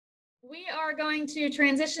We are going to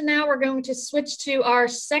transition now. We're going to switch to our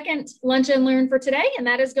second Lunch and Learn for today, and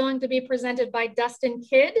that is going to be presented by Dustin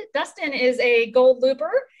Kidd. Dustin is a gold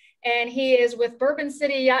looper, and he is with Bourbon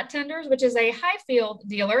City Yacht Tenders, which is a Highfield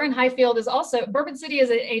dealer. And Highfield is also, Bourbon City is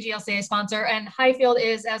an AGLCA sponsor, and Highfield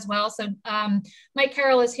is as well. So Mike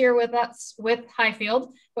Carroll is here with us with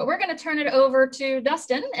Highfield, but we're going to turn it over to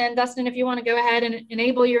Dustin. And Dustin, if you want to go ahead and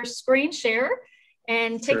enable your screen share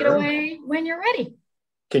and take it away when you're ready.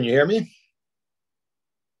 Can you hear me?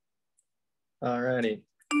 All righty.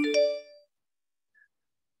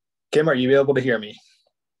 Kim, are you able to hear me?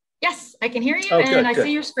 Yes, I can hear you, and I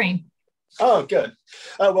see your screen. Oh, good.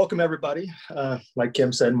 Welcome, everybody. Like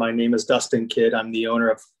Kim said, my name is Dustin Kidd. I'm the owner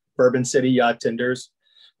of Bourbon City Yacht Tenders.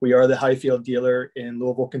 We are the Highfield dealer in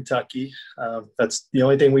Louisville, Kentucky. That's the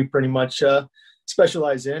only thing we pretty much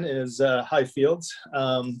specialize in is Highfields.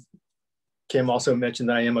 Kim also mentioned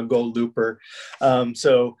that I am a gold looper.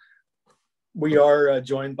 So we are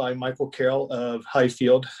joined by Michael Carroll of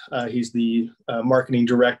Highfield. He's the marketing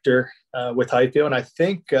director with Highfield. And I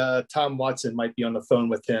think Tom Watson might be on the phone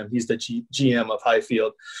with him. He's the GM of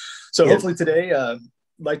Highfield. So hopefully today, I'd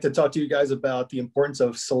like to talk to you guys about the importance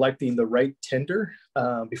of selecting the right tender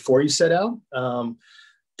before you set out.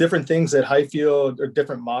 Different things that Highfield or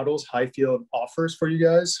different models Highfield offers for you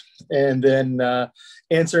guys, and then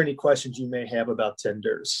answer any questions you may have about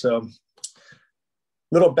tenders. So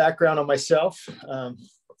little background on myself,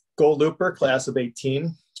 gold looper, class of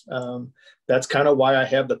 18. That's kind of why I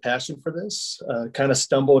have the passion for this, kind of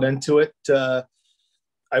stumbled into it.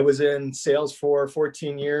 I was in sales for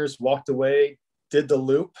 14 years, walked away, did the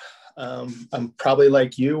loop. I'm probably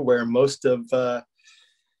like you, where most of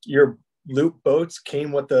your loop boats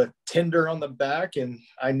came with a tender on the back, and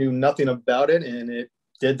I knew nothing about it, and it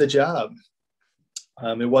did the job.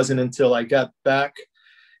 It wasn't until I got back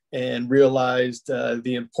and realized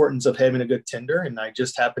the importance of having a good tender, and I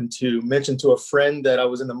just happened to mention to a friend that I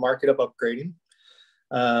was in the market of upgrading.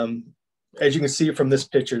 As you can see from this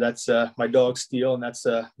picture, that's my dog Steel, and that's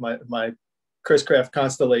my Chris Craft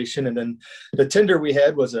Constellation. And then the tender we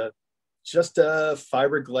had was just a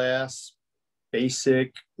fiberglass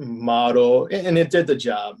basic model, and it did the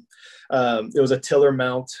job. It was a tiller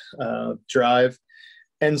mount drive.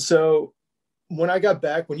 And so when I got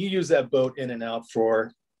back, when you use that boat in and out,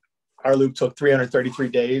 for our loop took 333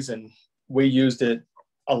 days and we used it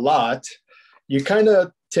a lot, you kind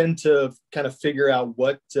of tend to kind of figure out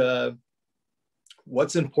what's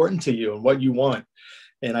important to you and what you want.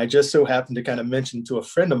 And I just so happened to kind of mention to a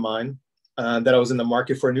friend of mine that I was in the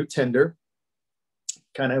market for a new tender.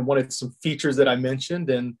 Kind of wanted some features that I mentioned,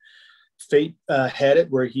 and fate had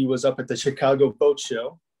it where he was up at the Chicago Boat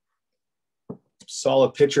Show, saw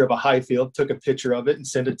a picture of a Highfield, took a picture of it and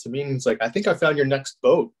sent it to me. And he's like, I think I found your next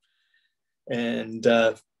boat. And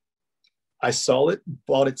I saw it,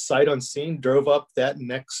 bought it sight unseen, drove up that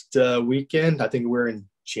next weekend. I think we're in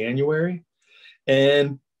January,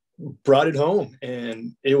 and brought it home,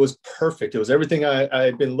 and it was perfect. It was everything I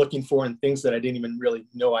had been looking for, and things that I didn't even really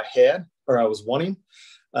know I had or I was wanting.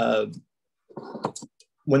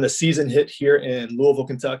 When the season hit here in Louisville,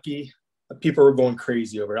 Kentucky, people were going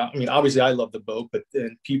crazy over it. I mean, obviously I love the boat, but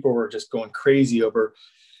then people were just going crazy over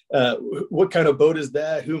what kind of boat is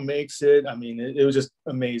that? Who makes it? I mean, it was just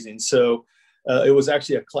amazing. So it was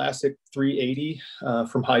actually a classic 380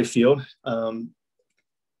 from Highfield.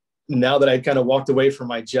 Now that I kind of walked away from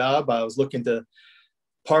my job, I was looking to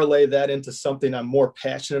parlay that into something I'm more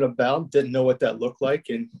passionate about. Didn't know what that looked like,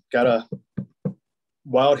 and got a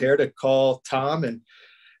wild hair to call Tom and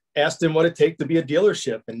asked him what it take to be a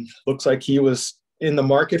dealership. And looks like he was in the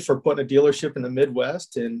market for putting a dealership in the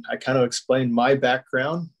Midwest. And I kind of explained my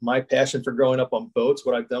background, my passion for growing up on boats,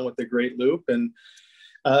 what I've done with the Great Loop. And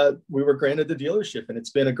we were granted the dealership, and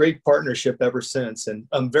it's been a great partnership ever since. And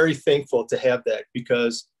I'm very thankful to have that,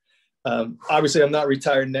 because obviously I'm not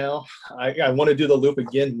retired now. I want to do the loop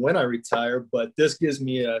again when I retire, but this gives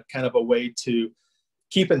me a kind of a way to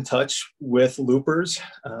keep in touch with loopers.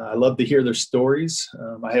 I love to hear their stories.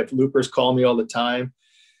 I have loopers call me all the time,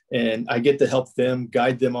 and I get to help them,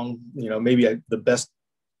 guide them on, maybe the best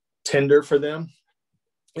tender for them.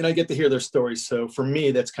 And I get to hear their stories. So for me,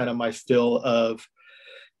 that's kind of my fill of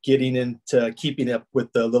getting into keeping up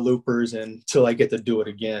with the loopers until I get to do it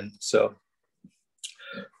again. So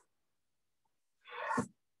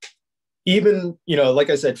even,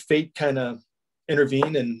 like I said, fate kind of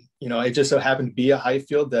intervened, and, it just so happened to be a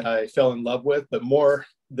Highfield that I fell in love with. But more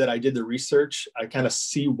that I did the research, I kind of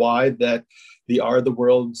see why that they are the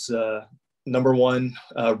world's #1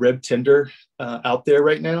 rib tender out there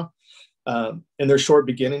right now. In their short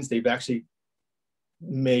beginnings, they've actually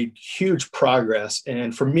made huge progress.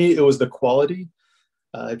 And for me, it was the quality.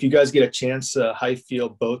 If you guys get a chance,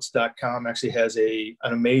 highfieldboats.com actually has an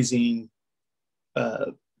amazing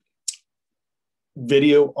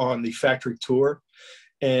video on the factory tour,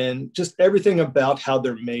 and just everything about how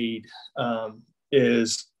they're made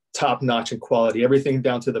is top notch in quality, everything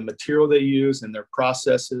down to the material they use and their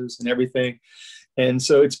processes and everything. And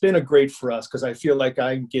so it's been a great for us because I feel like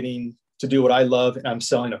I'm getting to do what I love and I'm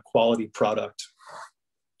selling a quality product.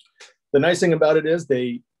 The nice thing about it is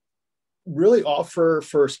they really offer,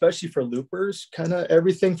 for especially for loopers, kind of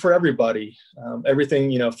everything for everybody.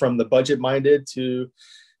 Everything, you know, from the budget minded to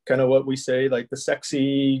kind of what we say, like the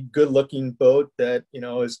sexy, good looking boat that, you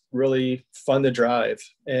know, is really fun to drive,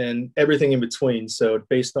 and everything in between. So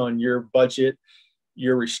based on your budget,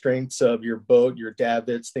 your restraints of your boat, your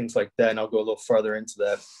davits, things like that. And I'll go a little farther into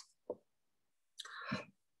that.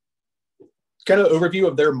 Kind of overview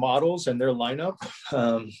of their models and their lineup.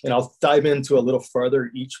 And I'll dive into a little farther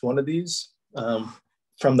each one of these.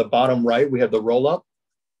 From the bottom right, we have the roll up.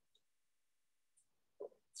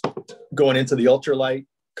 Going into the ultralight,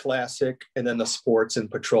 classic, and then the sports and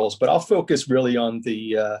patrols. But I'll focus really on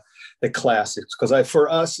the classics, because for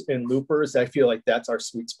us in loopers, I feel like that's our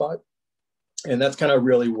sweet spot. And that's kind of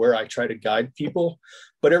really where I try to guide people.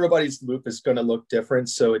 But everybody's loop is going to look different.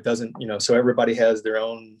 So it doesn't, you know, so everybody has their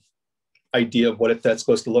own idea of what that's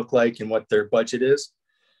supposed to look like and what their budget is.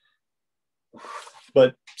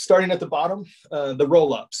 But starting at the bottom, the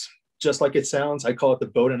roll-ups, just like it sounds, I call it the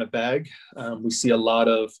boat in a bag. We see a lot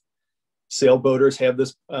of sailboaters have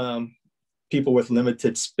this, people with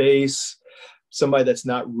limited space, somebody that's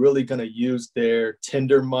not really going to use their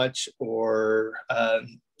tender much, or,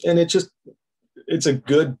 and it's a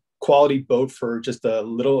good quality boat for just a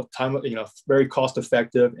little time, you know, very cost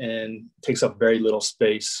effective and takes up very little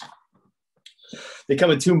space. They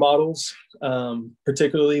come in two models,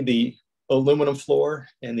 particularly the aluminum floor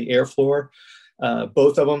and the air floor.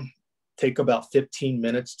 Both of them take about 15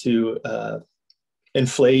 minutes to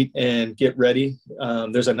inflate and get ready.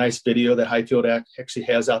 There's a nice video that Highfield actually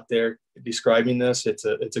has out there describing this. It's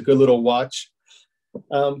a good little watch,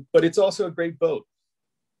 but it's also a great boat.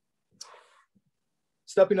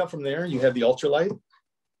 Stepping up from there, you have the ultralight.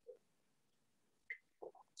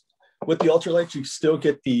 With the ultralight, you still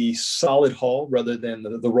get the solid hull rather than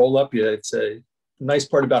the roll-up. Yeah, it's a nice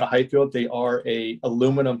part about a Highfield. They are a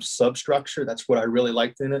aluminum substructure. That's what I really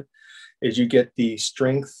liked in it, is you get the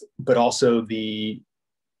strength, but also the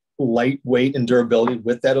lightweight and durability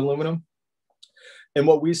with that aluminum. And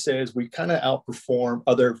what we say is we kind of outperform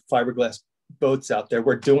other fiberglass boats out there.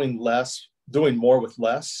 We're doing more with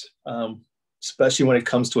less, especially when it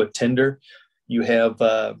comes to a tender. You have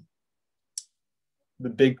the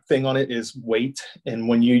big thing on it is weight. And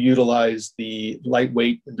when you utilize the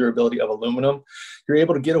lightweight and durability of aluminum, you're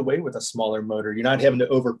able to get away with a smaller motor. You're not having to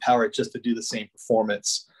overpower it just to do the same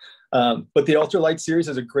performance. But the ultralight series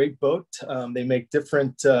is a great boat. They make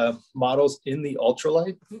different models in the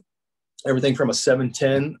ultralight, everything from a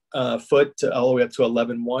 710 foot to all the way up to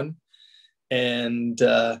 11.1. And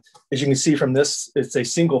as you can see from this, it's a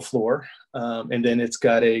single floor. And then it's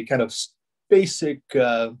got a kind of basic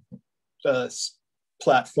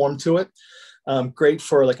platform to it. Great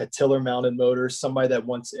for like a tiller mounted motor, somebody that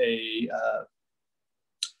wants a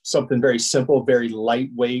something very simple, very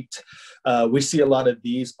lightweight. We see a lot of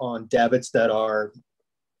these on davits that are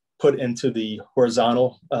put into the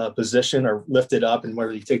horizontal position or lifted up, and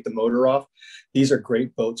where you take the motor off. These are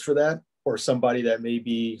great boats for that. Or somebody that may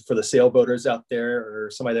be for the sailboaters out there, or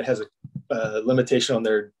somebody that has a limitation on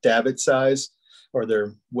their davit size or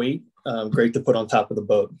their weight. Great to put on top of the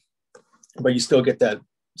boat. But you still get that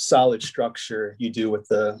solid structure you do with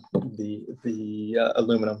the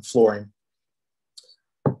aluminum flooring.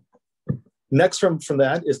 Next from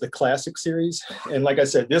that is the Classic series. And like I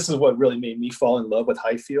said, this is what really made me fall in love with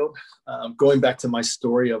Highfield. Going back to my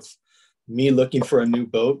story of me looking for a new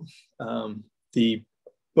boat, the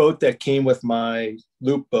boat that came with my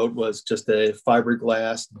loop boat was just a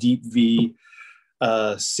fiberglass deep V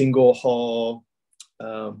single hull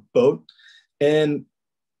boat. And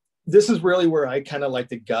this is really where I kind of like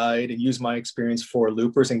to guide and use my experience for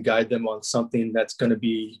loopers and guide them on something that's going to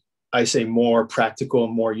be, I say, more practical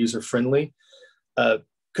and more user-friendly.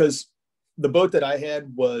 Because the boat that I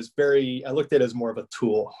had was I looked at it as more of a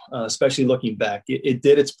tool, especially looking back. It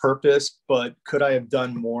did its purpose, but could I have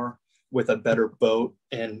done more with a better boat?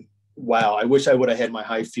 And wow, I wish I would have had my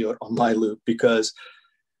Highfield on my loop, because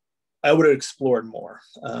I would have explored more.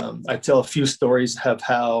 I tell a few stories of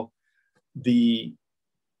how the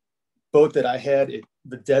boat that I had,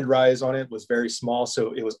 the dead rise on it was very small,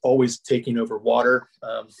 so it was always taking over water.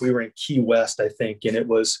 We were in Key West, I think, and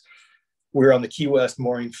we were on the Key West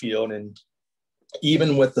mooring field, and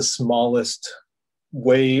even with the smallest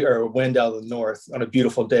wind out of the north on a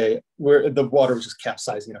beautiful day, where the water was just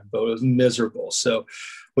capsizing our boat, it was miserable. So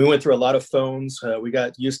we went through a lot of phones. We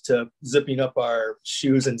got used to zipping up our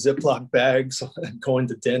shoes in Ziploc bags, going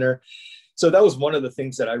to dinner. So that was one of the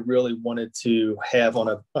things that I really wanted to have on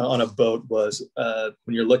a boat was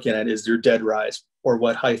when you're looking at it, is your dead rise, or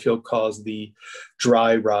what Highfield calls the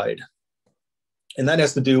dry ride. And that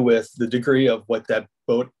has to do with the degree of what that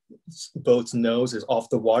boat's nose is off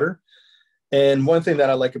the water. And one thing that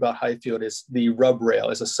I like about Highfield is the rub rail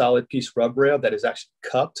is a solid piece rub rail that is actually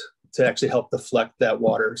cupped to actually help deflect that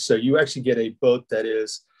water. So you actually get a boat that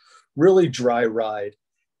is really dry ride.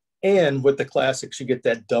 And with the classics, you get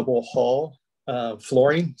that double hull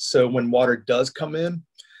flooring. So when water does come in,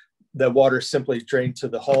 the water simply drains to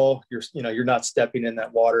the hull. You're not stepping in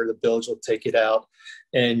that water. The bilge will take it out,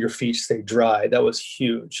 and your feet stay dry. That was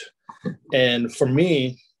huge. And for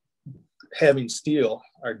me, having Steele,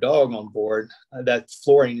 our dog, on board, that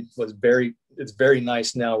flooring it's very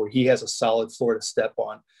nice now, where he has a solid floor to step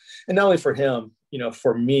on. And not only for him,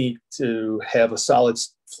 for me to have a solid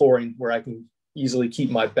flooring where I can easily keep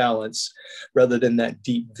my balance, rather than that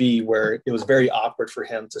deep V where it was very awkward for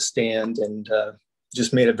him to stand, and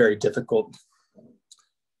just made it very difficult.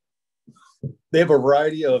 They have a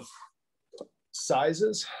variety of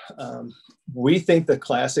sizes. We think the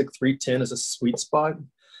classic 310 is a sweet spot.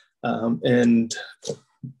 And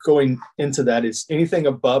going into that is anything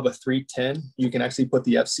above a 310, you can actually put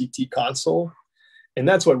the FCT console. And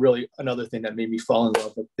that's what really, another thing that made me fall in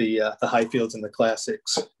love with the Highfields and the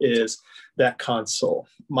classics, is that console.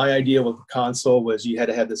 My idea with the console was you had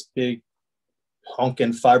to have this big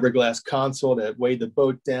honking fiberglass console that weighed the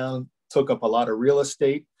boat down, took up a lot of real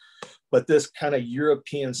estate. But this kind of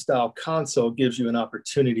European style console gives you an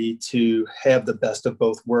opportunity to have the best of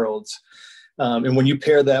both worlds. And when you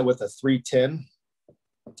pair that with a 310,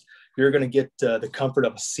 you're going to get the comfort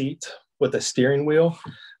of a seat with a steering wheel.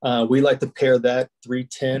 We like to pair that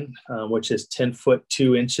 310, which is 10 foot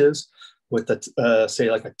 2 inches, with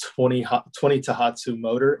say like a 20 Tohatsu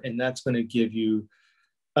motor, and that's going to give you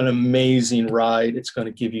an amazing ride. It's going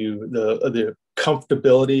to give you the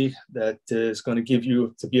comfortability that is going to give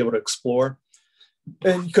you to be able to explore.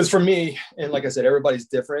 And because for me, and like I said, everybody's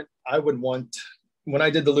different. When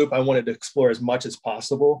I did the loop, I wanted to explore as much as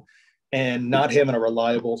possible, and not having a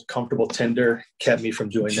reliable, comfortable tender kept me from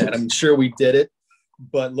doing that. I'm sure we did it,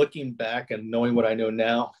 but looking back and knowing what I know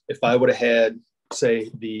now, if I would have had,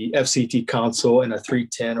 say, the FCT console in a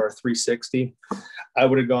 310 or a 360, I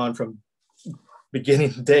would have gone from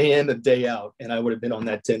beginning day in to day out, and I would have been on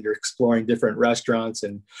that tender exploring different restaurants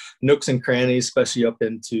and nooks and crannies, especially up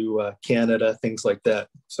into Canada, things like that.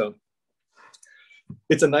 So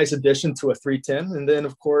it's a nice addition to a 310. And then,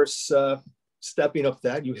 of course, stepping up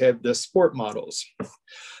that, you have the sport models.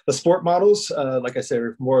 The sport models, like I said,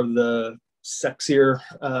 are more of the sexier,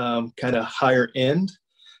 kind of higher end.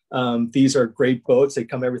 These are great boats. They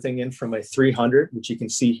come everything in from a 300, which you can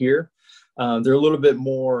see here. They're a little bit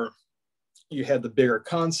more, you have the bigger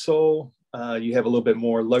console, you have a little bit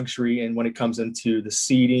more luxury, and when it comes into the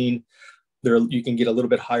seating, you can get a little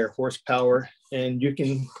bit higher horsepower, and you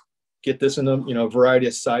can get this in a variety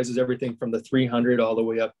of sizes, everything from the 300 all the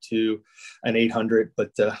way up to an 800. But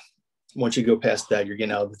once you go past that, you're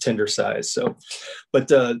getting out of the tender size. So, but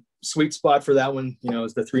the sweet spot for that one,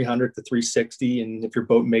 is the 300 to 360. And if your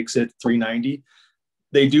boat makes it 390,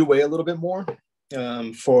 they do weigh a little bit more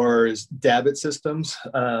for Dabbit systems.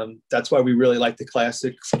 That's why we really like the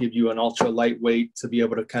classics, give you an ultra lightweight to be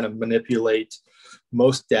able to kind of manipulate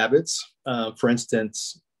most Dabbits. For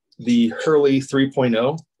instance, the Hurley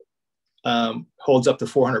 3.0 holds up to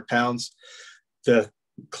 400 pounds. The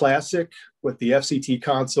classic with the FCT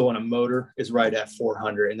console and a motor is right at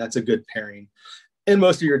 400, and that's a good pairing. And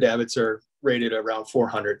most of your Dabbits are rated around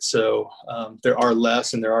 400. So there are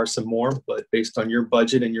less and there are some more, but based on your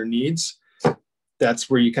budget and your needs,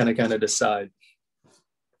 that's where you kind of decide.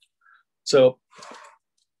 So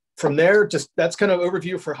from there, that's kind of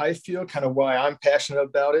overview for Highfield, kind of why I'm passionate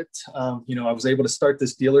about it. I was able to start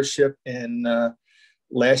this dealership in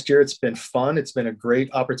last year. It's been fun. It's been a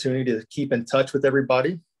great opportunity to keep in touch with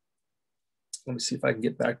everybody. Let me see if I can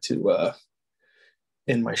get back to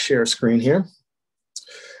in my share screen here.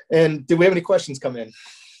 And do we have any questions come in?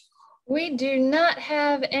 We do not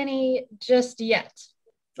have any just yet.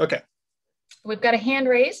 Okay. We've got a hand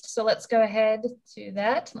raised, so let's go ahead to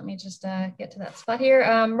that. Let me just get to that spot here.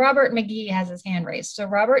 Robert McGee has his hand raised. So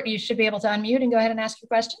Robert, you should be able to unmute and go ahead and ask your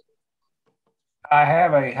question. I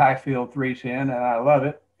have a Highfield 310 and I love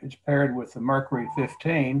it. It's paired with the Mercury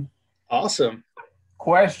 15. Awesome.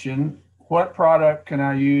 Question, what product can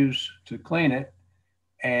I use to clean it?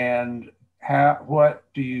 And what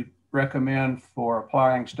do you recommend for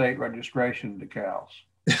applying state registration decals?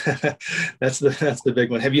 That's the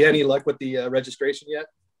big one. Have you had any luck with the registration yet?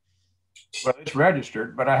 Well, it's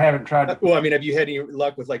registered, but I haven't tried to. Well, I mean, have you had any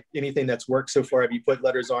luck with like anything that's worked so far? Have you put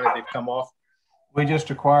letters on it, they've come off? We just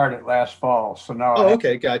acquired it last fall, so no. Oh,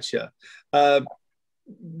 okay, gotcha.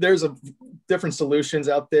 There's different solutions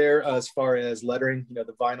out there as far as lettering, the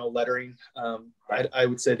vinyl lettering. I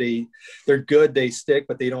would say they're good, they stick,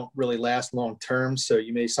 but they don't really last long term. So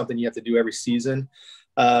something you have to do every season.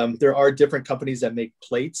 There are different companies that make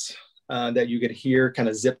plates that you could hear kind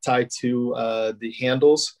of zip tie to the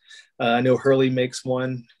handles. I know Hurley makes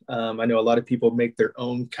one. I know a lot of people make their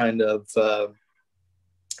own kind of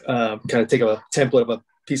take a template of a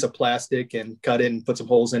piece of plastic and cut it and put some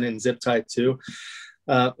holes in it and zip tie it too.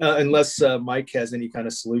 Unless Mike has any kind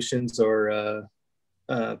of solutions or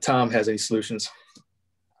Tom has any solutions.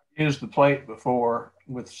 I've used the plate before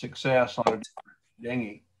with success on a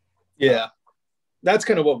dinghy. Yeah, that's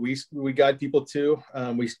kind of what we guide people to.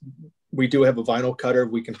 We do have a vinyl cutter.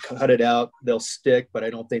 We can cut it out. They'll stick, but I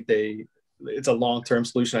don't think it's a long-term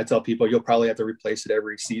solution. I tell people you'll probably have to replace it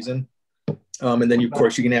every season. And then, of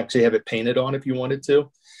course, you can actually have it painted on if you wanted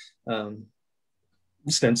to,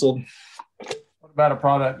 stenciled. What about a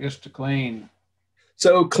product just to clean?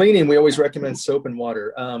 So cleaning, we always recommend soap and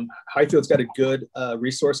water. Highfield's got a good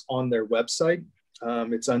resource on their website.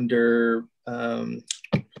 It's under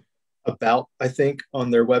About, I think, on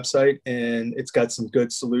their website, and it's got some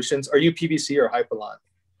good solutions. Are you PVC or Hypalon?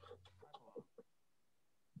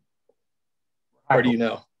 Or do you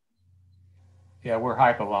know? Yeah, we're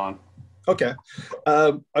Hypalon. Okay.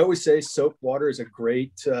 I always say soap water is a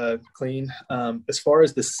great clean. As far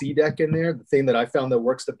as the sea deck in there, the thing that I found that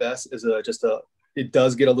works the best is it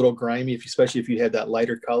does get a little grimy, especially if you had that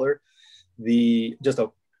lighter color. Just a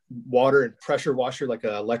water and pressure washer, like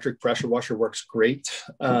an electric pressure washer, works great.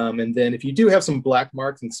 And then if you do have some black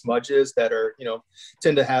marks and smudges that are,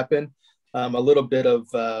 tend to happen, a little bit of,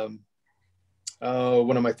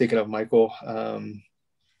 what am I thinking of, Michael?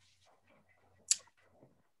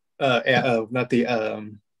 Not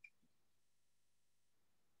the.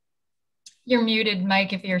 You're muted,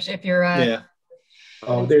 Mike. If you're. Yeah.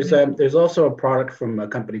 Oh, there's also a product from a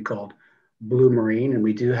company called Blue Marine, and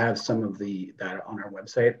we do have some of that on our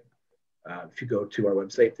website. If you go to our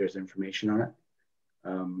website, there's information on it.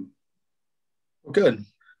 Good.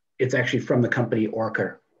 It's actually from the company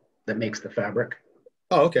Orca that makes the fabric.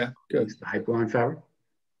 Oh, okay. Good. Makes the Hypalon fabric.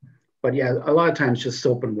 But yeah, a lot of times just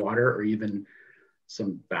soap and water, or even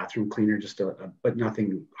some bathroom cleaner, but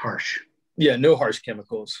nothing harsh. Yeah, no harsh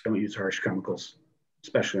chemicals. Don't use harsh chemicals,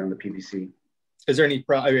 especially on the PVC. Is there any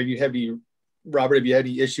Robert, have you had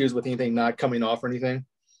any issues with anything not coming off or anything?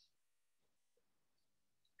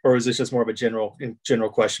 Or is this just more of a general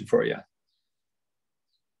question for you?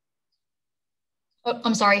 Oh,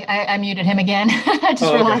 I'm sorry, I muted him again. I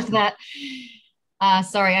just realized that.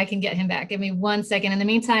 Sorry, I can get him back. Give me 1 second. In the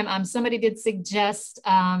meantime, somebody did suggest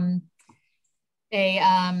a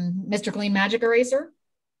Mr. Clean Magic Eraser.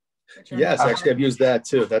 Yes, actually, I've used that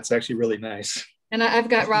too. That's actually really nice. And I've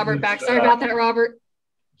got Robert back. Sorry about that, Robert.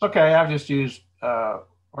 Okay, I've just used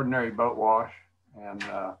ordinary boat wash, and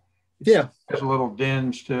there's a little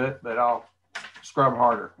dinge to it, but I'll scrub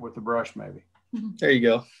harder with the brush maybe. There you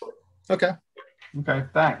go. Okay. Okay,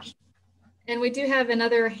 thanks. And we do have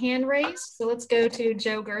another hand raised, so let's go to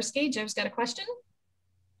Joe Gursky. Joe's got a question.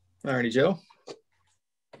 All righty, Joe.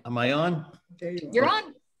 Am I on? You're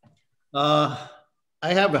on.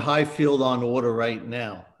 I have a Highfield on order right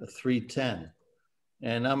now, a 310.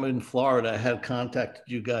 And I'm in Florida. I had contacted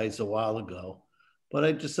you guys a while ago. But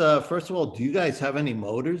I just, first of all, do you guys have any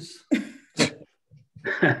motors? We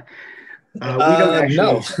don't actually.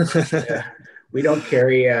 No. We don't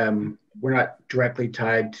carry, we're not directly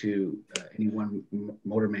tied to any one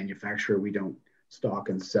motor manufacturer. We don't stock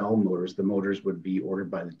and sell motors. The motors would be ordered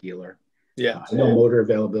by the dealer. Yeah. No motor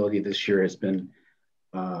availability this year has been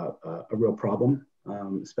a real problem,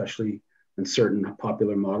 especially in certain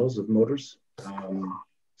popular models of motors.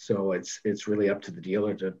 So it's really up to the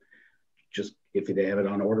dealer to just, if they have it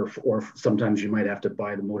on order, or sometimes you might have to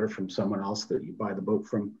buy the motor from someone else that you buy the boat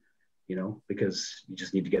from, because you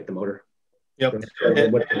just need to get the motor. Yep.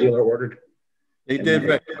 What the dealer ordered. They did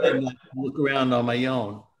recommend that I look around on my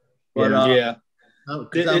own. But,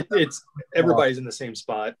 it's everybody's in the same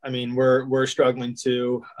spot. I mean, we're struggling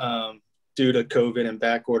too, due to COVID and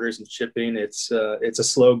back orders and shipping. It's a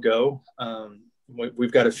slow go.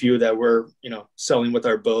 we've got a few that we're, selling with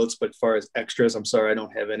our boats, but as far as extras, I'm sorry, I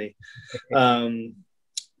don't have any.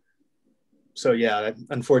 So yeah,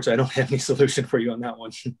 unfortunately, I don't have any solution for you on that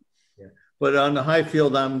one. Yeah. But on the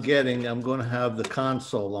Highfield I'm going to have the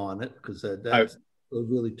console on it, because that will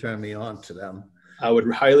really turn me on to them. I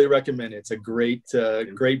would highly recommend it. It's a great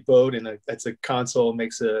boat, and that's a console,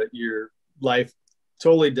 makes your life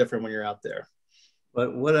totally different when you're out there.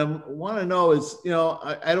 But what I want to know is,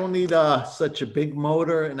 I don't need such a big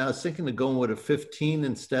motor, and I was thinking of going with a 15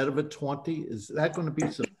 instead of a 20. Is that going to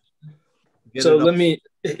be some? So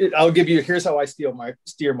I'll give you, here's how I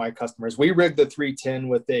steer my customers. We rig the 310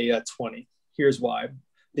 with a 20. Here's why.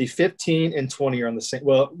 The 15 and 20 are on the same.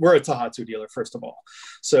 Well, we're a Tohatsu dealer, first of all.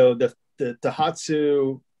 So the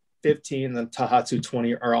Tohatsu 15 and the Tohatsu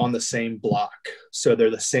 20 are on the same block. So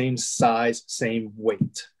they're the same size, same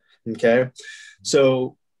weight. Okay.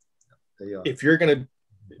 So if you're going to,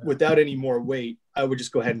 without any more weight, I would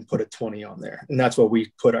just go ahead and put a 20 on there. And that's what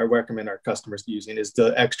we recommend our customers using, is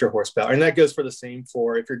the extra horsepower. And that goes for the same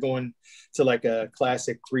for, if you're going to like a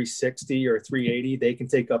classic 360 or 380, they can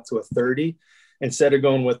take up to a 30 instead of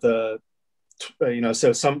going with so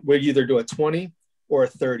we either do a 20 or a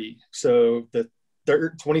 30. So the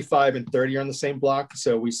 25 and 30 are on the same block.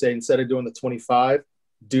 So we say, instead of doing the 25,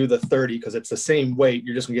 do the 30, because it's the same weight.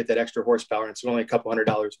 You're just gonna get that extra horsepower, and it's only a couple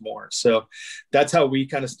 $100 more. So that's how we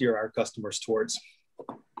kind of steer our customers towards.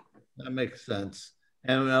 That makes sense.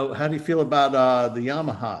 And how do you feel about the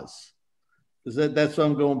Yamahas? Because that's what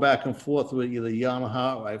I'm going back and forth with, either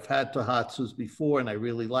Yamaha. I've had Tohatsus before, and I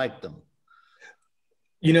really like them.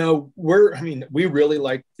 We really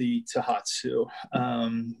like the Tohatsu.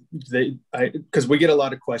 Because we get a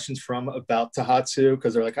lot of questions about Tohatsu,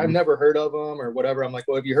 because they're like, I've never heard of them or whatever. I'm like,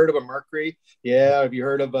 well, have you heard of a Mercury? Yeah. Have you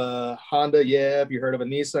heard of a Honda? Yeah. Have you heard of a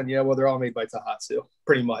Nissan? Yeah. Well, they're all made by Tohatsu,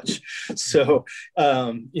 pretty much. So,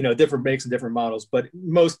 different makes and different models, but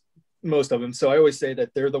most of them. So I always say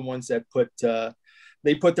that they're the ones that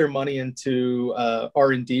they put their money into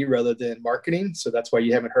R&D rather than marketing. So that's why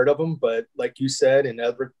you haven't heard of them. But like you said, and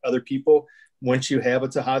other people, once you have a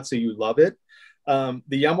Tohatsu, you love it. The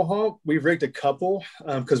Yamaha, we've rigged a couple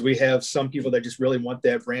because we have some people that just really want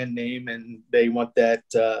that brand name, and they want that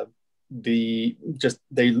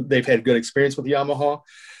they've had good experience with Yamaha.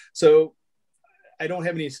 So I don't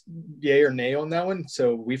have any yay or nay on that one.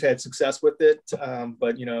 So we've had success with it.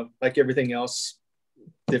 But like everything else,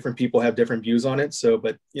 different people have different views on it. So,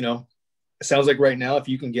 but it sounds like right now, if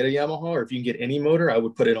you can get a Yamaha, or if you can get any motor, I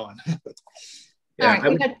would put it on. Yeah, all right,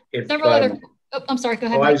 we've had several other. Oh, I'm sorry. Go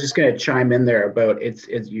ahead. I was just going to chime in there about it's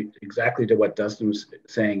exactly to what Dustin was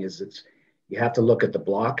saying. Is you have to look at the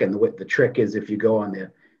block, and the trick is, if you go on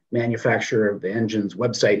the manufacturer of the engine's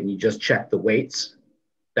website and you just check the weights,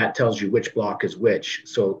 that tells you which block is which.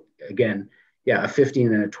 So again, a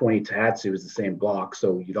 15 and a 20 Tohatsu is the same block,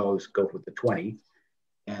 so you'd always go with the 20.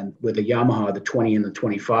 And with a Yamaha, the 20 and the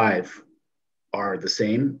 25 are the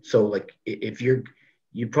same. So like if you'd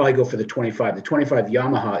probably go for the 25. The 25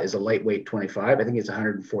 Yamaha is a lightweight 25. I think it's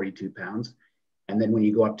 142 pounds. And then when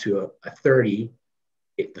you go up to a 30,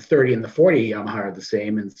 the 30 and the 40 Yamaha are the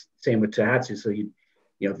same, and same with Tohatsu. So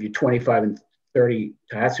if you 25 and 30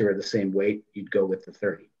 Tohatsu are the same weight, you'd go with the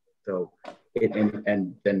 30. So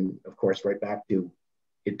and then of course right back to,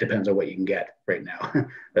 it depends on what you can get right now.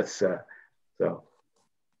 That's so.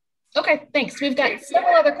 Okay, thanks. We've got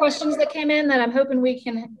several other questions that came in that I'm hoping we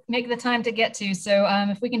can make the time to get to. So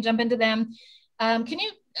if we can jump into them, can you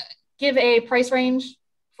give a price range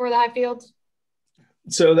for the Highfield?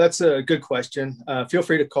 So that's a good question. Feel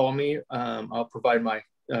free to call me. I'll provide my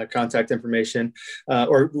contact information,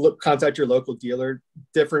 or contact your local dealer.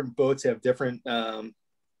 Different boats have different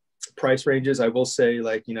price ranges. I will say,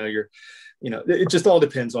 like, it just all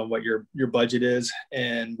depends on what your budget is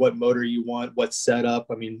and what motor you want, what setup.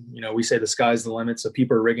 I mean, we say the sky's the limit. So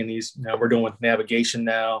people are rigging these, we're doing with navigation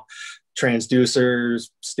now, transducers,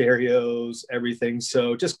 stereos, everything.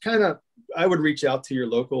 So just I would reach out to your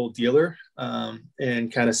local dealer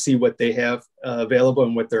and kind of see what they have available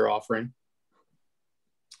and what they're offering.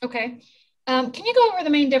 Okay. Can you go over the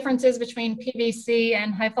main differences between PVC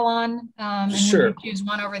and Hyphalon? And sure. When you choose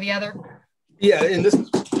one over the other? Yeah, and this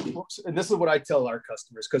is what I tell our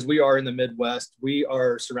customers, because we are in the Midwest. We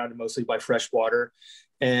are surrounded mostly by fresh water,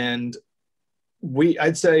 and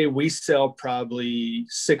I'd say we sell probably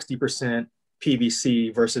 60%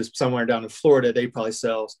 PVC versus somewhere down in Florida, they probably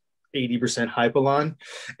sell 80% Hyphalon.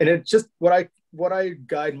 And it's just what I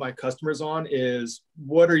guide my customers on is,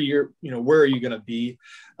 what are your, where are you going to be,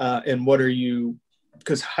 and what are you,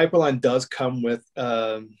 because Hyphalon does come with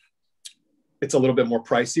it's a little bit more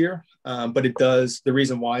pricier, but it does. The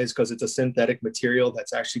reason why is because it's a synthetic material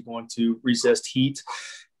that's actually going to resist heat,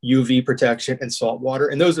 UV protection, and salt water.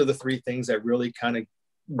 And those are the three things that really kind of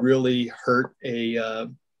really hurt a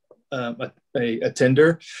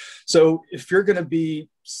tender. So if you're going to be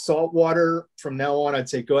saltwater from now on, I'd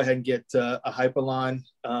say go ahead and get a Hypalon.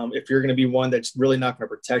 If you're going to be one that's really not going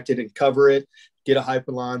to protect it and cover it, get a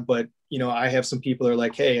Hypalon. But I have some people that are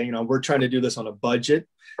like, hey, we're trying to do this on a budget.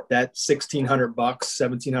 That $1,600,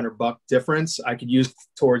 $1,700 difference I could use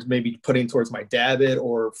towards maybe putting towards my Dabbit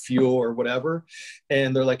or fuel or whatever.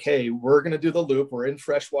 And they're like, hey, we're going to do the loop. We're in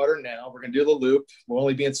freshwater now. We're going to do the loop. We'll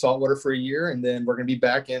only be in saltwater for a year. And then we're going to be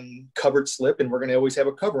back in covered slip, and we're going to always have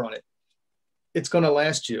a cover on it. It's going to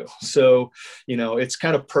last you. So, it's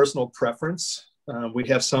kind of personal preference. We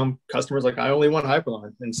have some customers like, I only want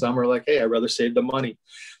Hypalon, and some are like, hey, I'd rather save the money.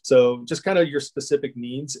 So just kind of your specific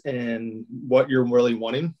needs and what you're really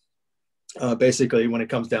wanting, basically, when it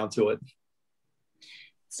comes down to it.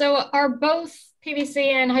 So are both PVC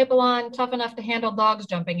and Hypalon tough enough to handle dogs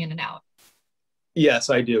jumping in and out? Yes,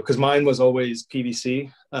 I do. Because mine was always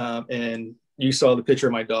PVC. And you saw the picture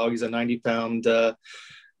of my dog. He's a 90-pound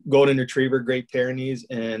golden retriever, Great Pyrenees,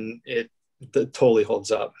 and it totally holds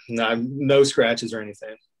up. No scratches or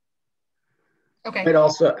anything. Okay. I'd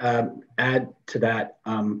also add to that.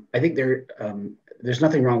 I think there's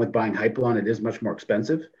nothing wrong with buying Hypalon. It is much more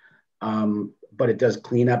expensive, but it does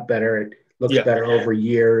clean up better. It looks better over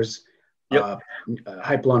years.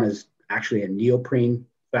 Hypalon is actually a neoprene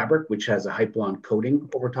fabric, which has a Hypalon coating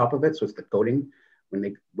over top of it. So it's the coating when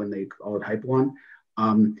they call it Hypalon.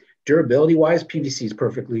 Durability wise, PVC is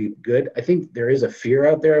perfectly good. I think there is a fear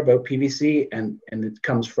out there about PVC, and it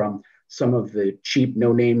comes from some of the cheap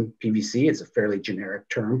no-name PVC. It's a fairly generic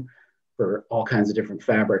term for all kinds of different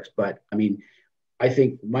fabrics. But I mean, I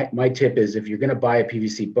think my tip is, if you're going to buy a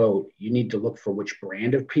PVC boat, you need to look for which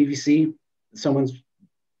brand of PVC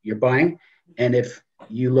you're buying. And if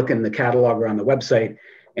you look in the catalog or on the website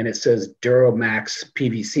and it says Duramax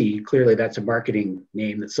PVC, clearly that's a marketing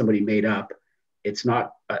name that somebody made up. It's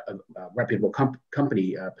not a reputable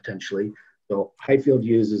company, potentially. So Highfield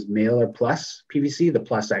uses Mailer Plus PVC. The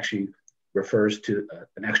plus actually refers to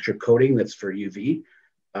an extra coating that's for UV.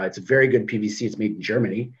 It's a very good PVC. It's made in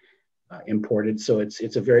Germany, imported. So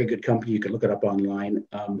it's a very good company. You can look it up online.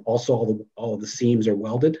 Also, all of the seams are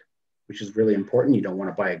welded, which is really important. You don't want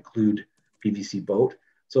to buy a glued PVC boat.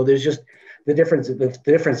 So there's just the difference. The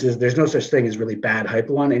difference is there's no such thing as really bad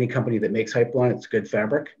Hypalon. Any company that makes Hypalon, it's good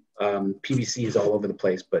fabric. PVC is all over the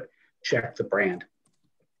place, but check the brand.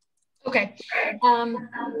 Okay.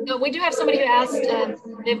 We do have somebody who asked,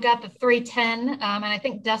 they've got the 310, and I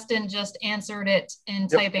think Dustin just answered it in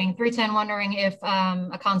typing. 310, wondering if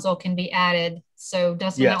a console can be added. So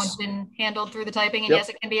Dustin, that one's been handled through the typing, and yes,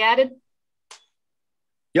 it can be added?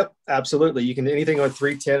 Yep, absolutely. You can do anything on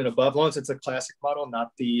 310 and above, as long as it's a classic model,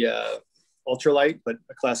 not the ultralight, but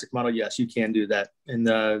a classic model. Yes, you can do that.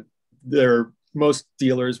 And most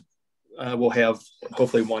dealers will have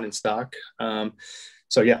hopefully one in stock.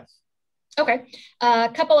 So yeah. Okay. A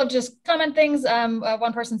couple of just comment things.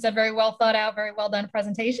 One person said very well thought out, very well done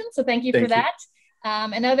presentation. So thank you for that.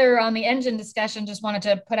 Another on the engine discussion, just wanted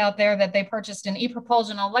to put out there that they purchased an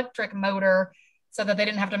e-propulsion electric motor so that they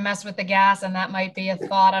didn't have to mess with the gas, and that might be a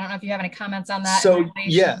thought. I don't know if you have any comments on that. So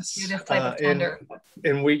yes, to this type of tender.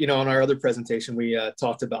 And we, on our other presentation, we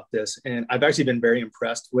talked about this, and I've actually been very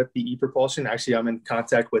impressed with the e-propulsion. Actually, I'm in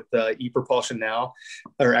contact with e-propulsion now,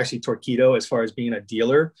 or actually Torqeedo, as far as being a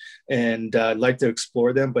dealer, and I'd like to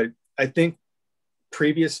explore them. But I think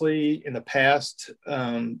previously in the past,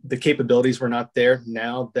 the capabilities were not there.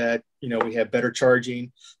 Now that, we have better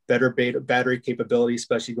charging, better battery capability,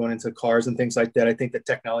 especially going into cars and things like that, I think the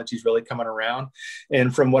technology is really coming around.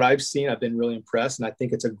 And from what I've seen, I've been really impressed. And I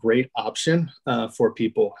think it's a great option for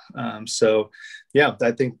people. So yeah,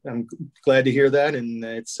 I think I'm glad to hear that. And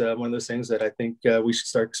it's one of those things that I think we should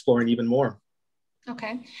start exploring even more.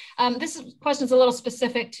 Okay. This question is a little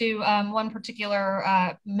specific to one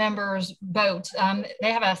particular member's boat.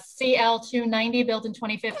 They have a CL290 built in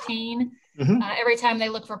 2015. Mm-hmm. Every time they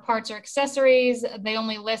look for parts or accessories, they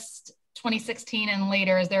only list 2016 and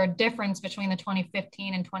later. Is there a difference between the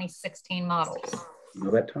 2015 and 2016 models? You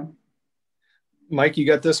know that, Tom? Mike, you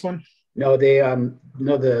got this one? No, they're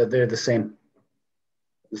the same.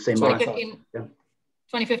 The same 2015.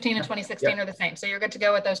 2015 and 2016 are the same. So you're good to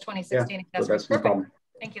go with those 2016 accessories. So perfect.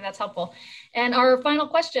 Thank you. That's helpful. And our final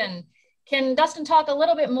question, can Dustin talk a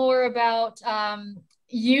little bit more about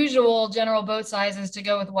usual general boat sizes to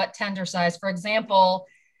go with what tender size? For example,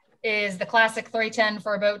 is the classic 310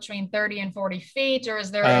 for a boat between 30 and 40 feet, or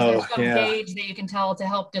is there some gauge that you can tell to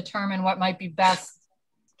help determine what might be best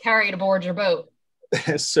carried aboard your boat?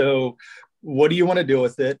 So what do you want to do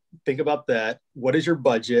with it? Think about that. What is your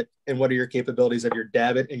budget and what are your capabilities of your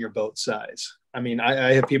davit and your boat size? I mean,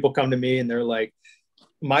 I have people come to me and they're like,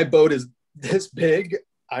 my boat is this big.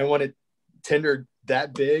 I want it tender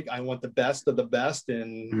that big. I want the best of the best.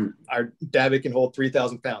 And our davit can hold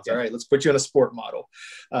 3,000 pounds. All right, let's put you on a sport model.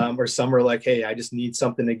 Or some are like, hey, I just need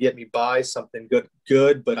something to get me by, something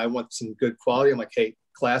good, but I want some good quality. I'm like, hey,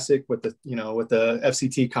 classic with the, with the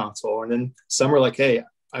FCT console. And then some are like, hey,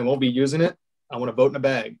 I won't be using it. I want a boat in a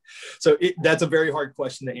bag. So that's a very hard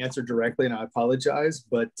question to answer directly, and I apologize.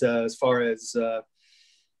 But as far as,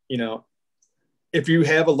 if you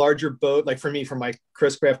have a larger boat, like for me, for my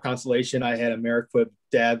Chris Craft Constellation, I had a Merrick-Foot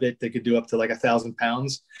davit that could do up to like 1,000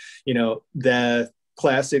 pounds. The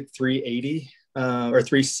classic 380 or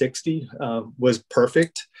 360 was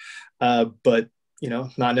perfect, but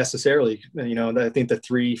not necessarily. I think the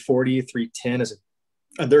 340, 310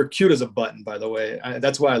 they're cute as a button, by the way.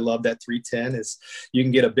 That's why I love that 310 is you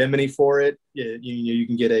can get a Bimini for it. You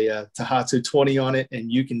can get a Tohatsu 20 on it,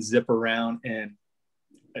 and you can zip around, and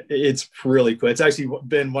it's really cool. It's actually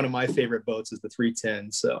been one of my favorite boats is the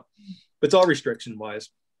 310. So it's all restriction wise.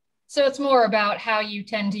 So it's more about how you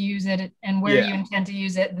tend to use it and where you intend to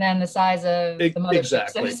use it than the size of the mothership,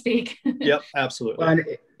 so to speak. Yep, absolutely.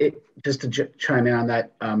 Well, just to chime in on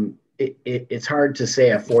that, it's hard to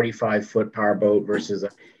say a 45-foot power boat versus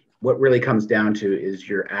what really comes down to is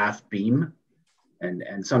your aft beam.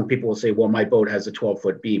 And some people will say, well, my boat has a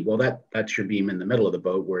 12-foot beam. Well, that's your beam in the middle of the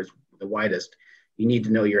boat, whereas the widest, you need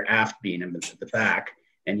to know your aft beam in the back.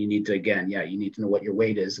 And you need to, you need to know what your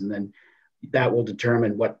weight is. And then that will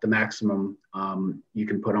determine what the maximum you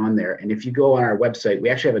can put on there. And if you go on our website, we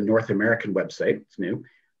actually have a North American website. It's new,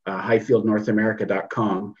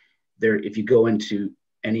 highfieldnorthamerica.com. There, if you go into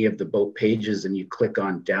any of the boat pages and you click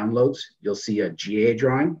on downloads, you'll see a GA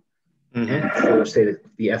drawing. And for say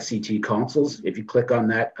the FCT consoles, if you click on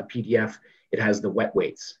that, a PDF, it has the wet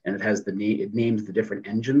weights and it names the different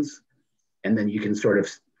engines. And then you can sort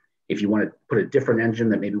of, if you want to put a different engine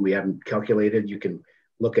that maybe we haven't calculated, you can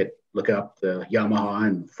look up the Yamaha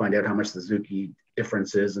and find out how much the Suzuki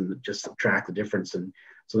difference is and just subtract the difference. And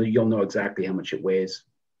so you'll know exactly how much it weighs.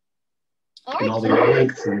 And all the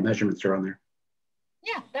lengths and measurements are on there.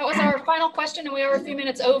 Yeah, that was our final question, and we are a few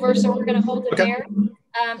minutes over, so we're going to hold it there.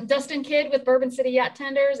 Dustin Kidd with Bourbon City Yacht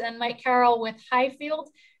Tenders and Mike Carroll with Highfield.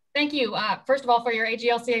 Thank you, first of all, for your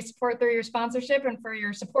AGLCA support through your sponsorship and for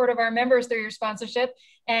your support of our members through your sponsorship.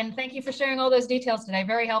 And thank you for sharing all those details today.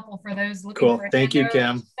 Very helpful for those looking for a Thank you,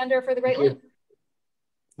 Kim. tender for the Great Loop.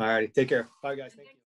 All righty. Take care. Bye, guys. Thank you.